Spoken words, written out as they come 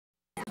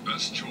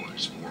best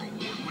choice for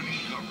award-winning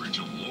coverage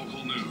of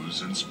local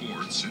news and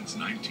sports since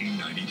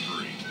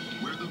 1993.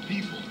 We're the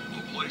people,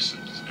 the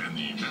places, and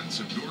the events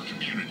of your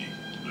community.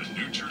 The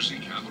New Jersey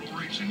Capital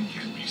Region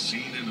can be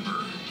seen and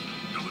heard.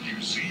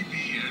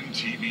 WZBN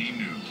TV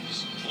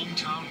News.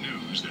 Hometown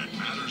news that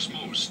matters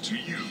most to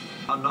you.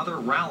 Another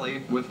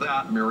rally with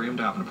that, Miriam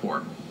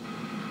Davenport.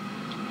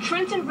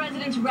 Trenton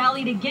residents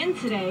rallied again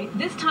today,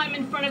 this time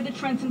in front of the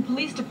Trenton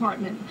Police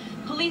Department.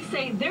 Police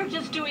say they're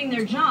just doing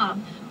their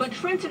job, but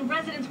Trenton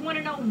residents want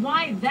to know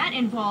why that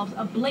involves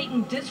a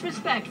blatant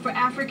disrespect for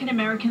African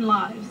American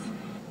lives.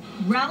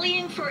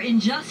 Rallying for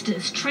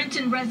injustice,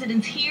 Trenton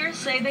residents here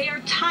say they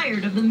are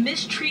tired of the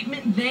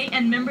mistreatment they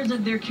and members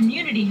of their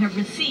community have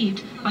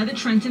received by the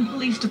Trenton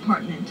Police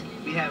Department.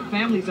 We have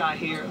families out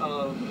here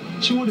of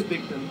two of the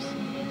victims,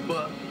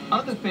 but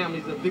other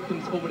families of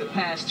victims over the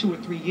past 2 or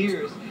 3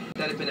 years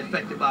that have been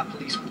affected by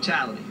police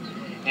brutality.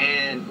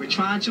 And we're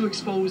trying to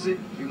expose it.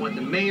 We want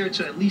the mayor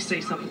to at least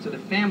say something to the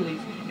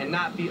families and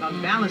not be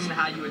unbalanced in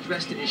how you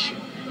address the issue.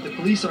 The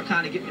police are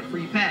kind of getting a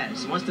free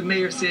pass. Once the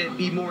mayor said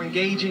be more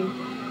engaging,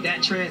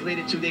 that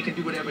translated to they can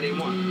do whatever they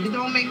want. It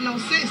don't make no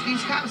sense.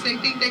 These cops, they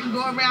think they can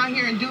go around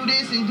here and do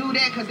this and do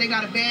that because they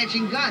got a badge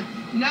and gun.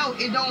 No,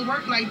 it don't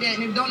work like that.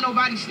 And if don't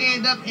nobody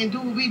stand up and do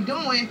what we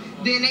doing,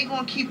 then they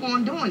gonna keep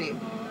on doing it.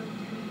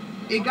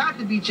 It got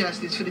to be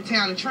justice for the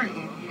town of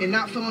Trenton, and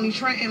not for only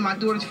Trenton, my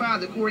daughter's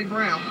father, Corey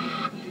Brown.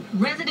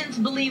 Residents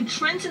believe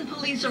Trenton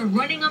police are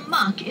running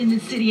amok in the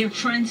city of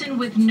Trenton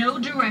with no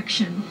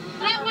direction.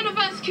 Let one of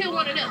us kill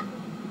one of them.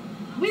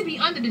 We be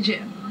under the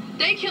jail.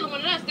 They killing one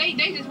of us. They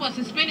just want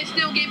suspended,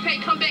 still get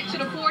paid, come back to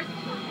the fourth.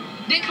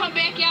 Then come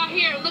back out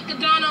here and look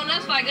down on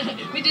us like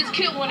we just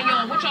killed one of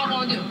y'all. What y'all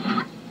gonna do?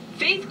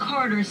 Faith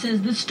Carter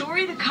says the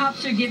story the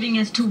cops are giving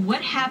as to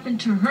what happened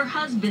to her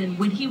husband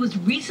when he was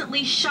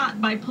recently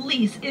shot by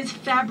police is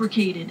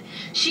fabricated.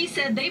 She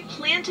said they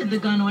planted the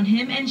gun on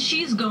him and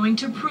she's going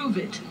to prove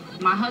it.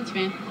 My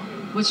husband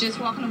was just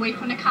walking away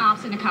from the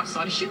cops and the cops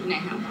started shooting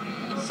at him.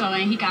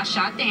 And he got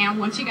shot down.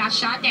 Once he got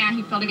shot down,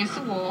 he fell against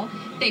the wall.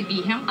 They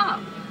beat him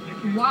up.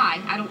 Why?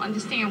 I don't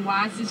understand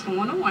why is this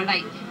going on.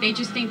 Like, they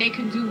just think they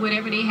can do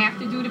whatever they have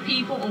to do to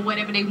people or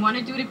whatever they want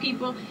to do to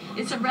people.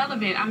 It's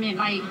irrelevant. I mean,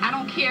 like, I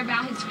don't care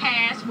about his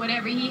past,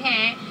 whatever he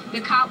had.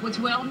 The cop was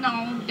well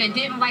known that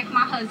didn't like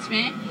my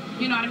husband.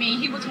 You know what I mean?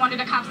 He was one of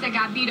the cops that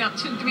got beat up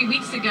 2-3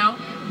 weeks ago.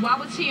 Why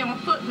was he on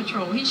foot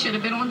patrol? He should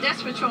have been on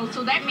desk patrol.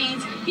 So that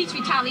means he's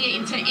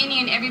retaliating to any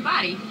and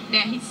everybody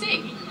that he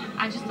sees.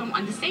 I just don't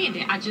understand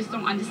it. I just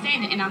don't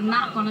understand it, and I'm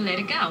not going to let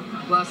it go.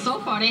 Well, so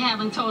far they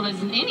haven't told us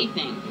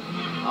anything.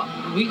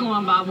 We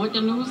going by what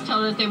the news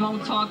tell us. They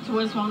won't talk to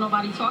us, won't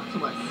nobody talk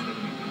to us.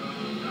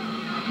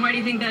 Why do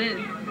you think that is?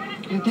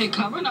 If they're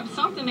covering up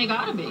something, they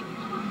gotta be.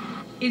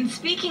 In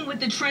speaking with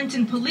the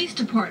Trenton Police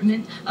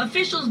Department,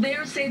 officials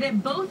there say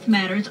that both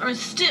matters are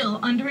still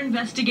under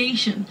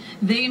investigation.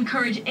 They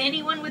encourage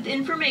anyone with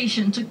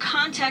information to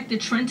contact the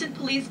Trenton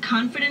Police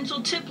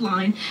Confidential Tip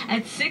Line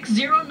at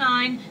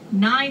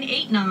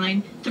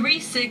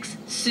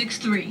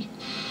 609-989-3663.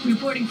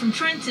 Reporting from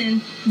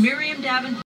Trenton, Miriam Davenport.